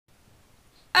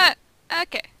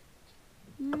Okay.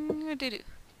 Do-do.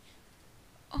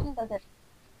 Oh. Okay.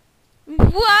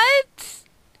 What?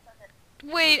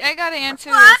 Wait, I gotta answer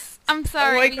this. I'm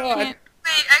sorry. Oh my we God. can't.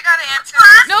 Wait, I gotta answer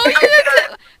this. No, you have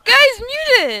to. Guys,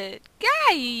 mute it.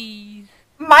 Guys.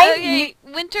 Okay,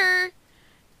 Winter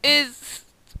is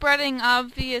spreading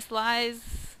obvious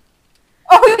lies.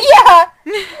 Oh yeah!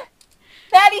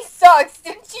 Maddy sucks.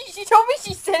 She told me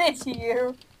she sent it to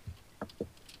you.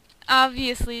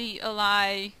 Obviously a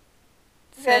lie.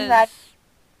 Then Says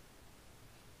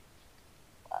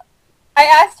I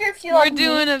asked her if she we're loved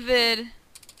doing me. a vid,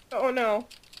 Oh no.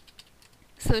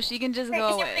 so she can just go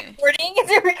Is away. it recording? Is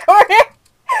it recording?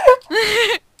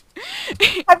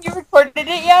 Have you recorded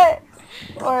it yet?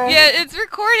 Or... Yeah, it's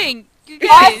recording. You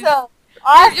guys. Awesome.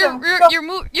 Awesome.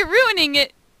 You're ruining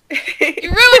it. You're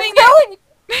You're ruining ruining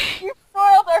it. You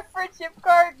spoiled our friendship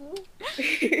garden.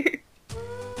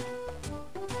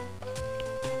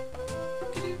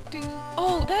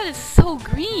 Oh, that is so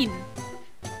green.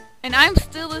 And I'm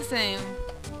still the same.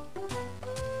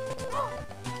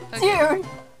 Okay. Dude,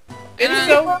 It's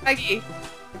so laggy.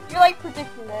 you're like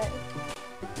predicting it.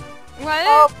 What?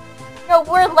 Oh, no,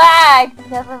 we're lagged.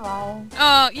 Never mind.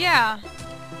 Oh, yeah.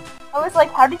 I was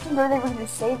like, how did you know they were going to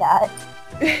say that?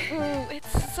 Ooh,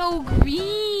 it's so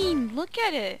green. Look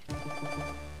at it.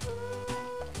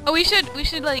 Oh, we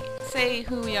should like say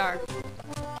who we are.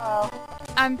 Oh.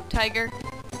 I'm Tiger.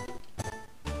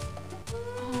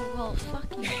 Oh, well, fuck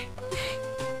you.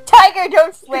 Tiger,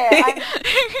 don't swear. I'm...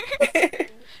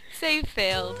 Save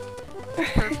failed.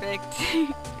 Perfect.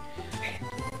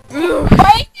 Ooh.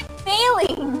 Why is it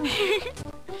failing?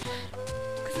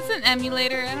 Cause it's an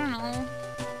emulator, I don't know.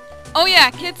 Oh yeah,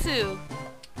 Kitsu.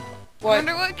 I What?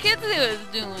 wonder what Kitsu is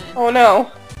doing. Oh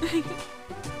no.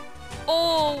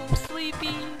 Oh,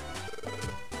 sleepy.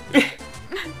 You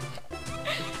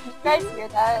guys hear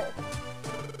that?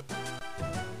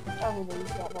 Oh, no, you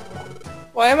can't. Never mind.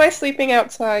 Why am I sleeping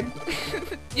outside?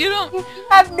 You don't. You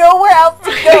have nowhere else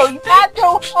to go. You have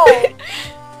no home.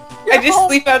 I just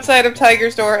sleep outside of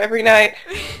Tiger's door every night.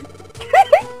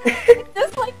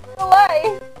 Just like the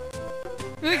life.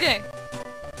 Okay.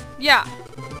 Yeah.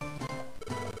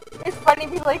 It's funny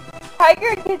because like Tiger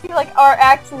and Kitsu like are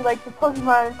actually like the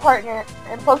Pokemon partner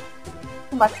and Pokemon.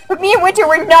 But me and Winter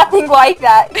were nothing like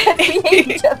that because we hate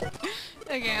each other.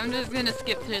 Okay, I'm just gonna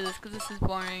skip through this because this is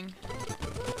boring.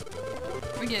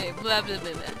 Okay, blah blah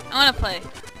blah blah. I wanna play.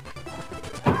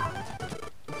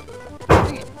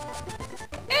 Okay.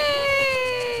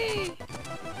 Hey!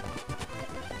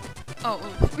 Oh,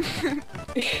 oops.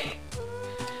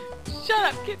 Shut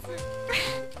up, Kitsu.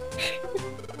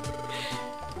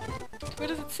 What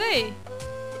does it say?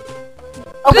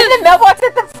 Open the mailbox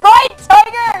at the front,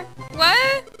 Tiger!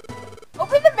 What?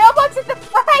 Open the mailbox at the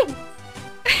front!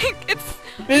 It's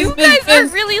Biz, you biz, guys are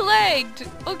biz. really lagged.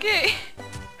 Okay.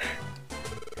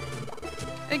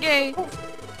 Okay.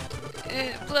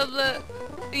 Blah blah.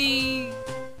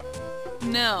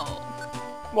 No.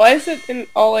 Why is it in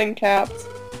all in caps?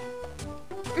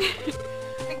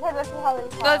 Because that's how they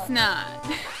talk. That's not.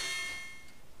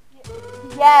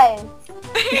 Yes.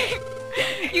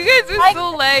 You guys are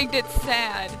so lagged, it's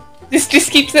sad.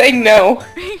 Just keep saying no.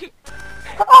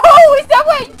 Oh, is that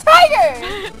what? Tiger!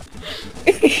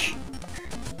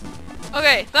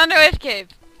 Okay, Thunder Wave Cave.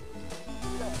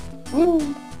 Woo.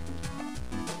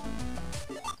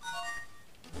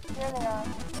 There they are.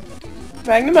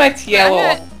 Magnemite's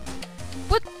yellow.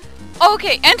 What? Oh,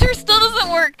 okay, enter still doesn't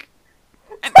work.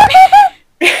 I'm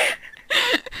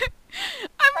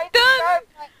done.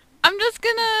 I'm just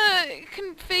gonna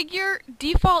configure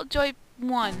default joy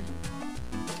 1.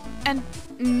 And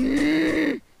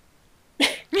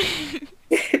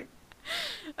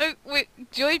wait,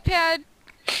 joypad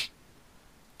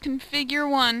configure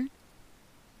 1.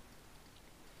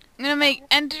 I'm gonna make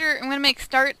enter, I'm gonna make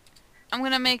start, I'm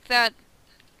gonna make that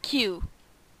Q.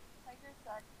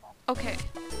 Okay.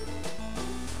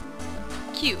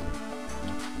 Q.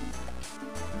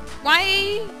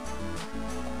 Why?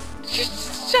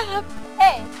 Shut up.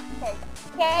 Hey,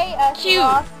 K, Q.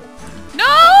 Ross.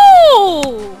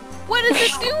 No! What is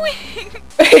it doing?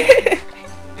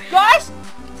 Gosh!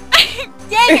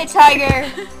 Dang it, Tiger!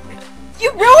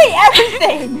 You ruined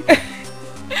everything!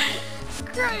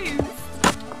 Christ.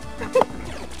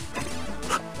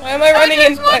 Why am I running I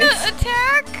in just wanna place?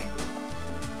 attack.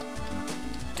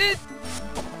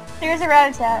 Here's a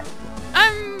rat attack.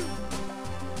 I'm...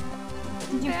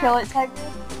 Did you kill it, Tiger?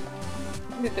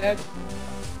 Is it dead?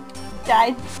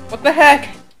 Died. What the heck?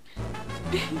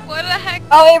 What the heck?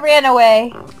 Oh, it ran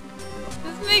away.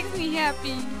 This makes me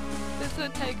happy. That's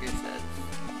what Tiger says.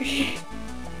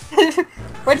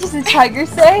 What does the tiger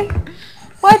say?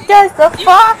 What does the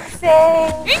fox say?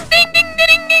 Ding ding ding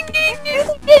ding ding ding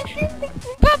ding.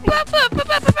 Pow pow pow pow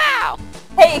pow pow pow.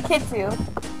 Hey, Kitsu.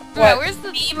 Alright, where's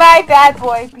the? Be my bad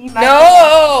boy. Be my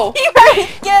No! Be my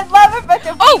good lover, but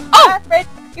don't Oh, be oh! my friend.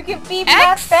 You can be my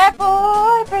X? bad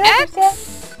boy, but I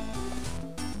X.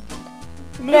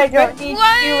 don't need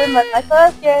What? you in my life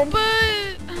again.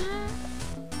 But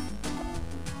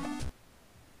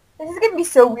This is gonna be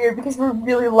so weird because we're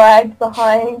really lagged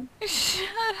behind. shut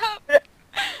up.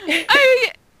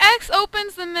 X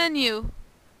opens the menu.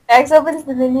 X opens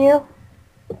the menu.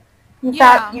 You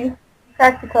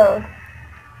cracked the code.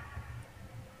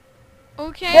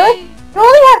 Okay. You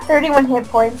only have 31 hit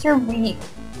points. You're weak.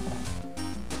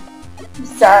 You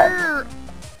suck. You're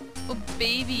a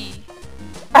baby.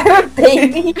 I'm a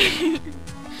baby.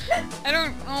 I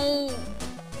don't know.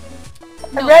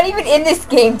 I'm not even in this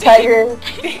game, Tiger.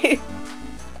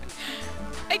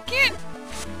 I can't.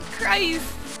 Christ.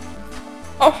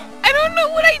 Oh. I don't know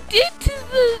what I did to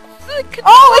the control.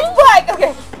 Oh, it's black.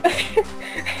 Okay.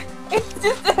 It's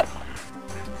just a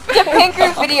pink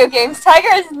group video games. Tiger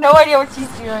has no idea what she's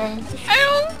doing. I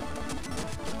don't.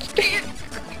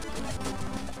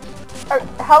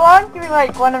 How long do we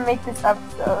want to make this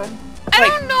episode? I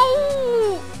don't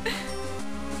know.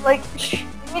 Like, it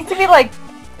needs to be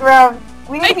around.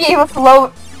 We need to be able to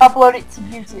upload it to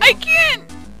YouTube. I can't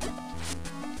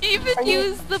even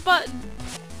use the button.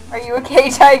 Are you okay,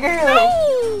 Tiger?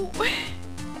 No.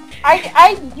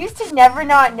 I used to never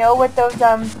not know what those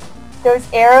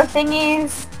arrow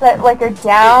thingies that are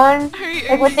down,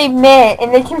 what they meant,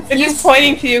 and they confused. It's just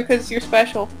pointing to you because you're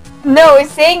special. No,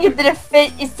 it's saying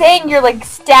it's saying your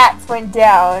stats went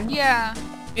down. Yeah.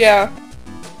 Yeah.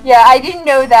 Yeah, I didn't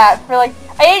know that I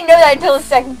didn't know that until the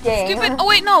second game. Stupid. Oh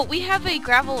wait, no, we have a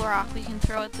gravel rock we can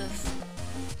throw at this.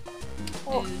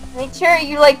 Well, make sure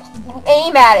you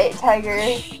aim at it, Tiger.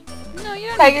 No, you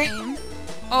don't Tiger. need to aim.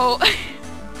 Oh.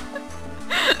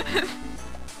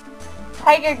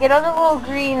 Tiger, get on the little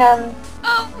green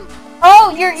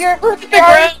Oh, you're Look at the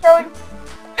already ground. throwing.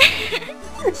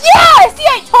 Yeah! See,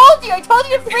 I told you to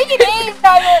freaking aim,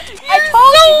 Tiger! you're so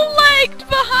lagged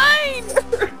behind!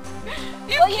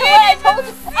 You Well, you know can't what?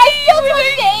 even see I still told you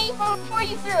to aim before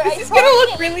you threw it. This is gonna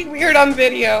look really weird on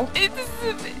video. It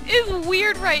is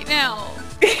weird right now.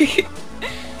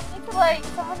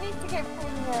 Someone needs to get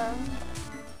premium.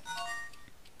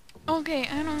 Okay,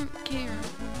 I don't care.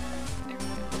 There we go.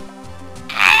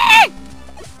 Ah!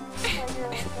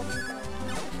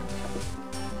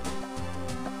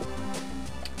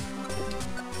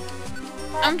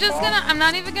 I'm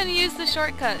not even gonna use the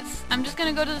shortcuts. I'm just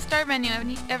gonna go to the start menu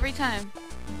every time.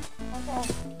 Okay.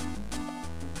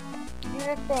 Do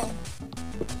your thing.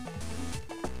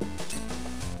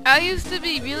 I used to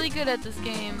be really good at this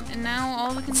game, and now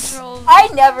all the controls... I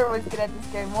never was good at this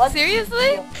game.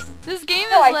 Seriously? This game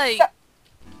No, is like...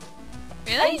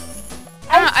 Really?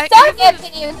 I suck at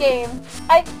video games.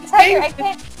 Tiger, I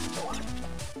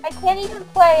can't even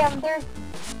play there's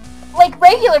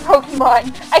regular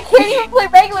Pokemon. I can't even play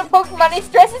regular Pokemon. It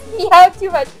stresses me out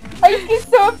too much. I just get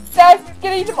so obsessed with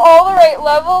getting them all the right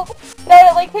level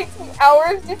that it takes me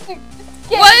hours just to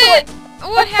get what?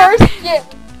 What the first happened? gym.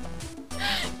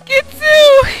 Kitsu!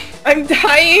 I'm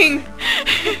dying.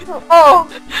 Oh,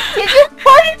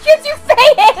 Kitsu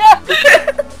fainted.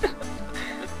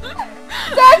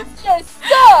 That's just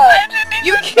sucks.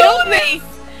 You killed me.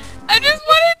 I just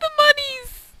wanted the monies.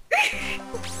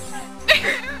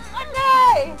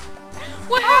 Okay.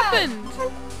 What happened?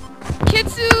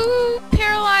 Kitsu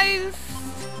paralyzed.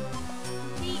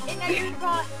 And now you're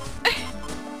gone.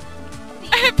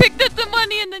 I picked up the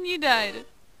money and then you died.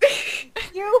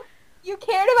 You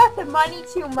cared about the money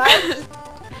too much.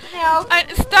 Now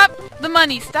Stop the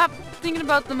money. Stop thinking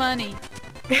about the money.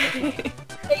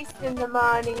 Tasting the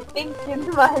money, thinking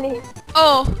the money.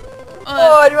 Oh.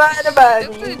 Oh, the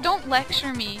money. Don't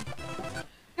lecture me.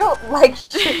 Don't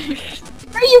lecture.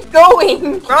 Where are you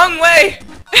going? Wrong way.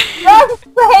 Wrong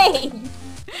way.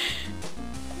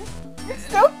 You're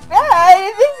so bad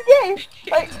in this game.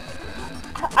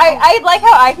 I like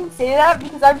how I can say that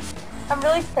because I'm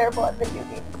really terrible at video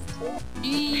games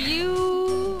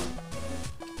too.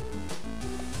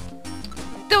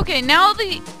 Okay, now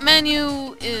the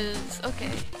menu is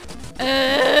okay.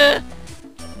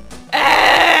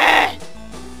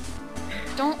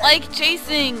 Don't like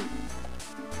chasing.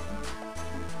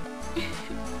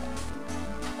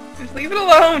 Just leave it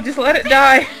alone. Just let it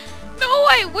die. No,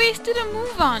 I wasted a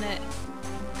move on it.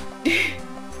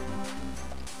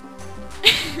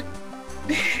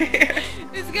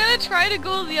 It's gonna try to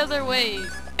go the other way.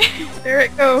 There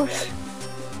it goes.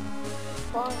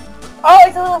 Oh,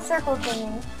 it's a little circle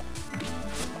thingy.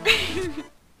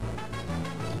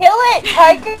 Kill it,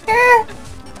 Tiger!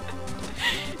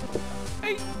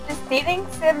 This dating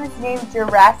sim is named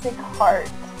Jurassic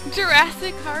Heart.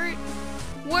 Jurassic Heart?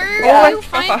 Where Oh do you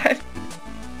my find...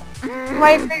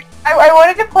 god. I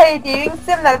wanted to play a dating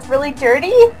sim that's really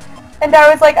dirty, and I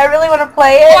was like, I really want to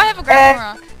play it. Oh, I have a grappling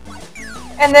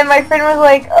rock. And then my friend was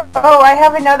like, oh, I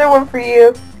have another one for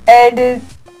you, and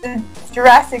it's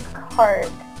Jurassic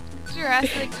Heart.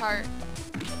 Jurassic Heart.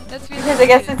 That's really Because I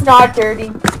guess it's not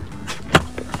dirty.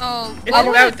 Oh, It's what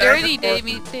was out a there dirty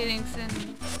before. dating sim?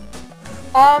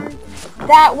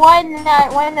 That one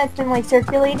that's been like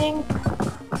circulating.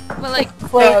 But like,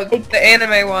 The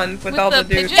anime one with all the dudes.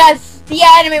 pigeons? Yes, the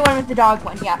anime one with the dog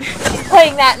one, yeah. She's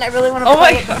playing that and I really want to Oh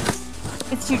play my it. god.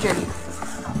 It's too dirty.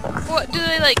 What, do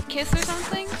they like kiss or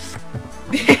something?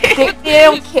 They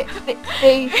don't kiss.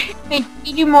 They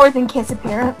do more than kiss,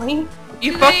 apparently.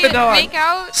 You Do fuck they the dog. make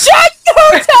out? Shut!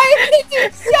 Don't tell me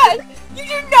to shut! You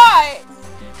do not!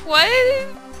 What?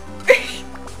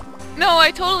 No,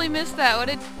 I totally missed that. What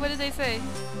did they say?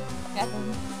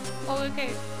 Nothing. Oh,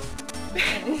 okay.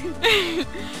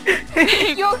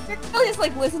 You're gonna just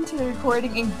like listen to the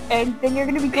recording and then you're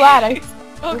gonna be glad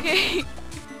Okay.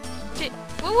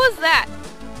 What was that?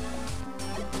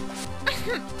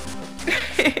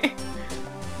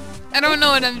 I don't know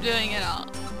what I'm doing at all.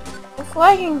 It's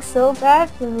lagging so bad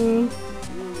for me.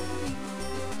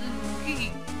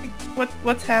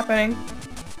 What's happening?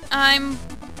 I'm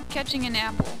catching an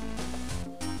apple.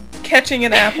 Catching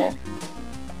an apple.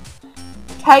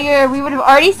 Tiger, we would have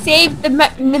already saved the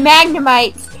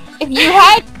Magnemites if you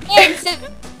had been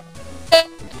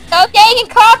so dang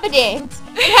incompetent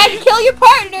and had to kill your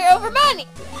partner over money.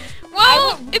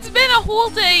 Well, it's been a whole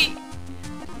day.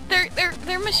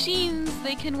 They're machines.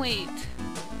 They can wait.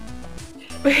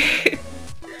 Okay.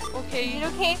 Is it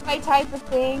okay if I type a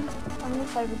thing? I'm gonna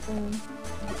type a thing.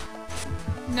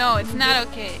 No, it's not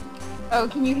okay. Oh,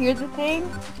 can you hear the thing?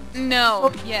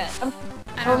 No. Yes.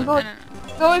 I don't know.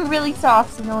 Going really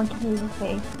soft so no one can hear the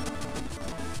thing.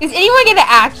 Is anyone gonna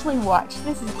actually watch?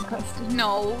 This is the question.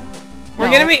 No. We're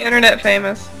gonna be internet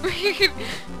famous. We're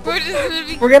just gonna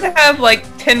be. We're gonna have like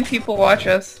 10 people watch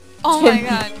us. Oh my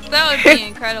god, that would be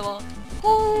incredible.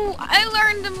 Oh, I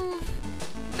learned to move.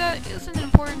 That isn't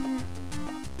important.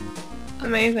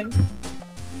 Amazing.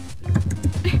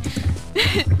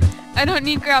 I don't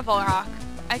need grapple rock.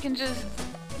 I can just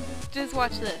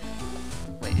watch this.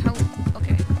 Wait, how?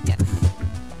 Okay, yes.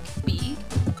 B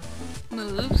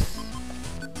moves.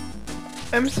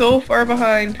 I'm so far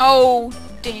behind. Oh,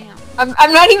 damn.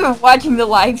 I'm not even watching the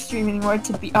live stream anymore,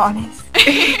 to be honest.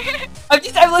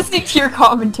 I'm listening to your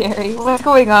commentary. What's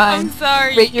going on? I'm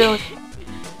sorry. Radio.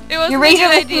 It wasn't You're a good listening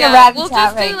to idea. Rabbit We'll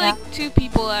Chat just do right like 2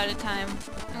 people at a time.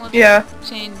 And we'll Yeah. just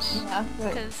change. Yeah, but,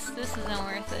 Because this isn't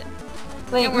worth it.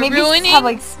 like, and we're maybe just ruining- have,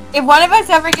 like, if one of us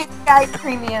ever gets Sky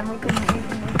Premium, we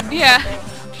can Yeah.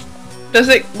 Does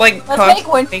it like Let's cost make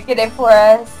one me? get it for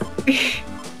us.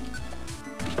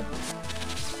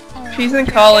 She's in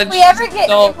college. If we ever she's an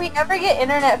adult. get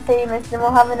internet famous, then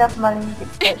we'll have enough money to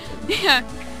get started. Yeah.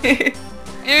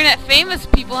 Internet famous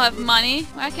people have money.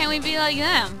 Why can't we be like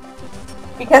them?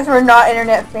 Because we're not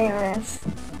internet famous.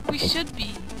 We should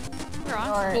be. We're The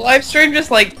awesome. live stream just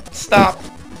like stopped.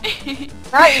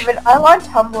 Not even. I'm on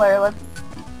Tumblr.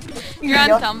 You're on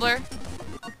Tumblr?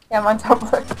 Yeah, I'm on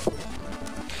Tumblr.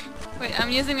 Wait,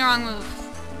 I'm using the wrong moves.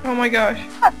 Oh my gosh.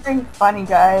 That's pretty funny,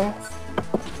 guys.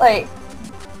 Like,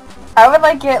 I would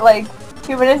like get like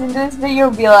 2 minutes into this video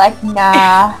and be like,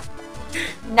 nah,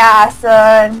 nah,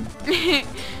 son.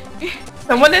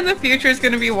 Someone in the future is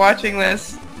gonna be watching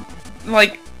this.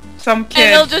 Like, some kid.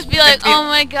 And they'll just be like, oh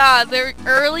my god, their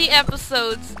early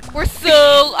episodes were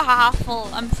so awful.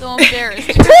 I'm so embarrassed.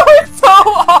 It was so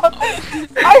awful.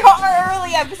 Our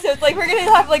early episodes, like, we're gonna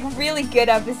have like really good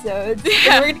episodes.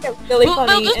 Yeah. We're gonna get really funny.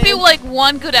 There'll just be and- like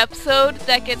one good episode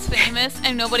that gets famous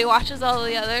and nobody watches all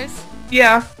the others.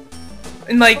 Yeah.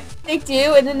 And like, They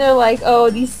do, and then they're like, oh,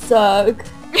 these suck.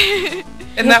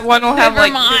 and that one will have Never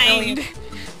like 2 mind. million.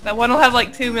 That one will have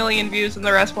like 2 million views, and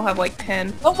the rest will have like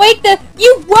 10. Oh wait,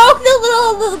 you woke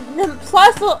the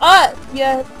plus up,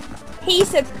 you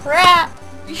piece of crap.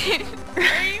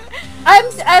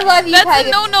 I love you, That's Tiger.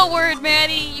 a no word,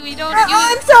 Maddie. We don't use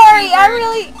I'm sorry. these I'm words.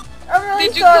 really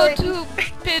Did you sorry. go to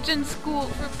pigeon school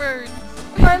for birds?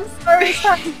 I'm sorry,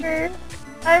 Tiger.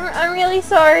 I'm really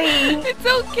sorry. It's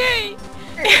okay.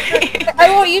 I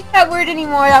won't use that word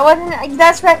anymore. That wasn't.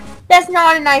 That's right. That's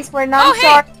not a nice word. And I'm Oh, hey.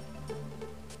 sorry.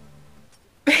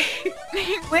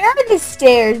 Where are the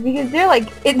stairs? Because they're like,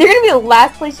 they're gonna be the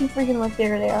last place you freaking look.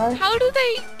 There they are. How do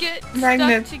they get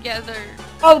Magnets. stuck together?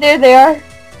 Oh, there they are.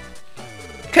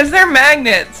 Cause they're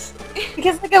magnets.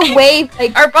 Because like a wave,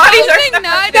 like Our bodies are Something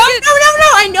not- no,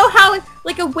 I know how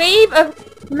like a wave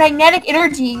of magnetic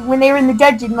energy when they were in the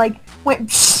dungeon like went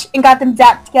psh and got them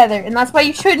zapped together, and that's why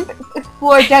you shouldn't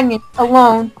explore dungeons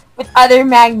alone with other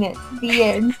magnets. The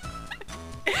end.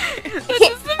 That Okay,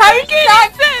 doesn't how make did you any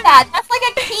not do sense. that? That's like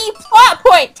a key plot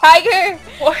point, Tiger.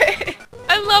 What?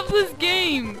 I love this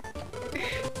game.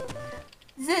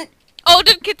 Is it? Oh,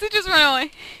 did Kitsu just run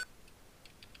away?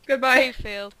 Goodbye. They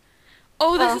failed.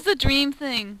 Oh, this Oh. is a dream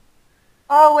thing.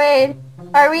 Oh wait,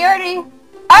 are we already?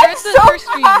 I'm Where's the so first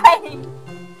stream? behind.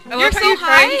 I You're love how so you're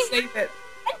trying high? to save it.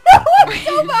 No, I'm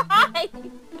so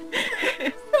behind.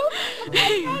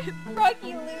 I'm a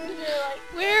druggy loser.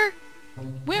 Like,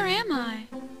 Where am I?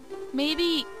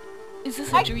 Maybe, is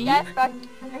this a I dream? just got the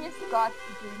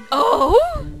dream.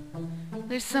 Oh!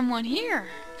 There's someone here.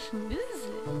 Who is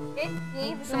it? It's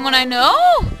Dave. Someone I know?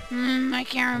 I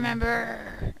can't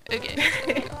remember. Okay.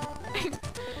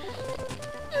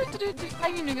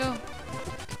 I'm gonna go.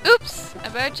 Oops! I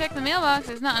better check the mailbox.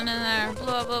 There's nothing in there.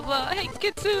 Blah blah blah. Hey,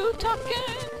 Kitsu,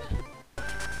 talking.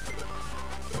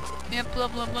 Yep, blah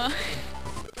blah blah.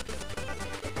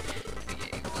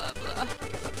 Okay, blah blah.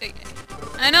 Okay.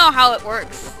 I know how it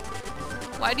works.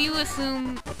 Why do you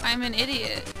assume I'm an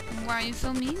idiot? Why are you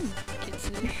so mean,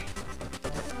 Kitsu?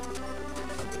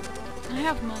 I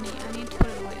have money. I need to put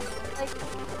it away. Like,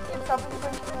 if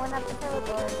someone from one episode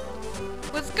or...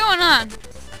 What's going on?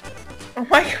 Oh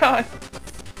my god.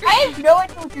 I have no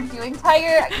idea what you're doing,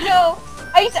 Tiger. You know,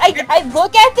 I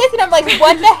look at this and I'm like,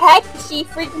 what the heck is she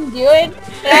freaking doing?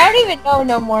 And I don't even know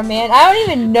no more, man. I don't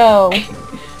even know.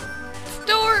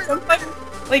 Store. Sometimes,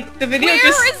 like, the video Where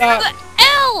just is stopped. the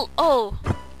L? Oh.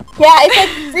 Yeah, it's like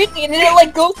freaking and then it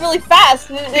like goes really fast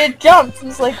and it jumps. And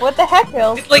it's like, what the heck,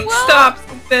 Bill? It like Well- stops,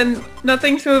 then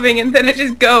nothing's moving, and then it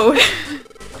just goes.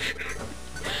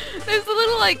 There's a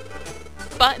little like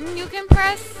button you can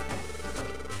press.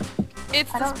 It's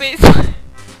I the don't- space.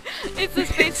 It's the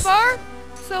space bar.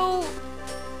 So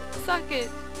suck it.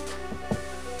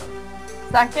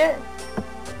 Suck it?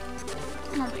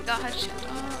 Oh my god! Shut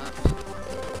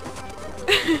up.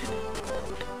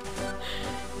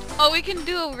 Oh, we can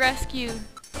do a rescue.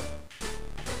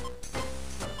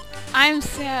 I'm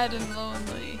sad and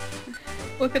lonely.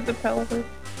 Look at the pelvis.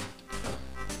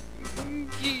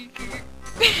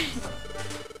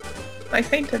 I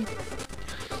fainted.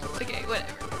 Okay,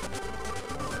 whatever.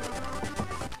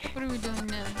 What are we doing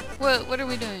now? What are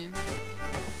we doing?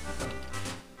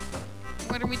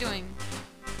 What are we doing?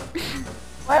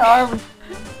 What are we?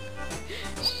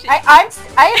 Shit.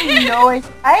 I have no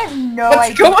idea. I have no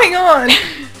What's idea. going on?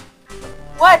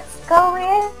 What's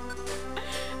going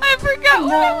I forgot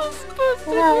what I No. was supposed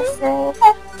to on? do.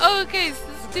 Oh, okay, so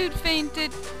this dude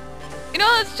fainted. You know,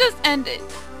 let's just end it.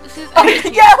 This is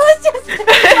Yeah, let's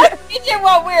finish it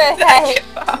while we're ahead.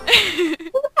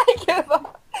 I give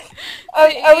up. Are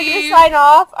we gonna sign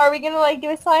off? Are we gonna like do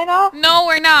a sign off? No,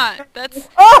 we're not. That's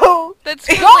Oh, for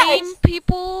Guys! lame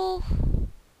people.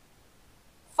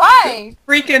 fine.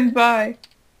 Freaking bye.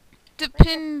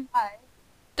 Depend Fine.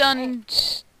 done.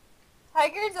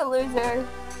 Tiger's a loser.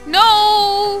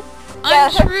 No, Yeah.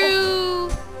 untrue.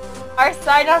 Our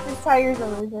sign off is Tiger's a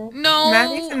loser. No.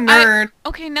 Maddie's a nerd.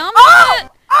 Okay, now I'm Oh!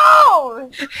 not. Oh!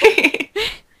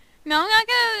 No,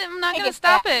 I'm not Take gonna it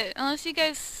stop back. it unless you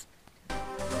guys.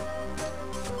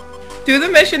 Do the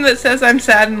mission that says I'm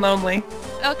sad and lonely.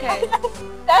 Okay.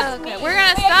 That's Okay, me. we're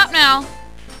gonna Wait, stop now,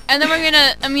 and then we're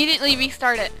gonna immediately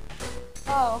restart it.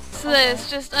 Oh. So that it's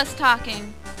just us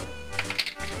talking.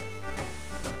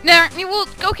 There, you will.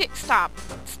 Okay, stop.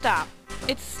 Stop.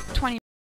 It's 20.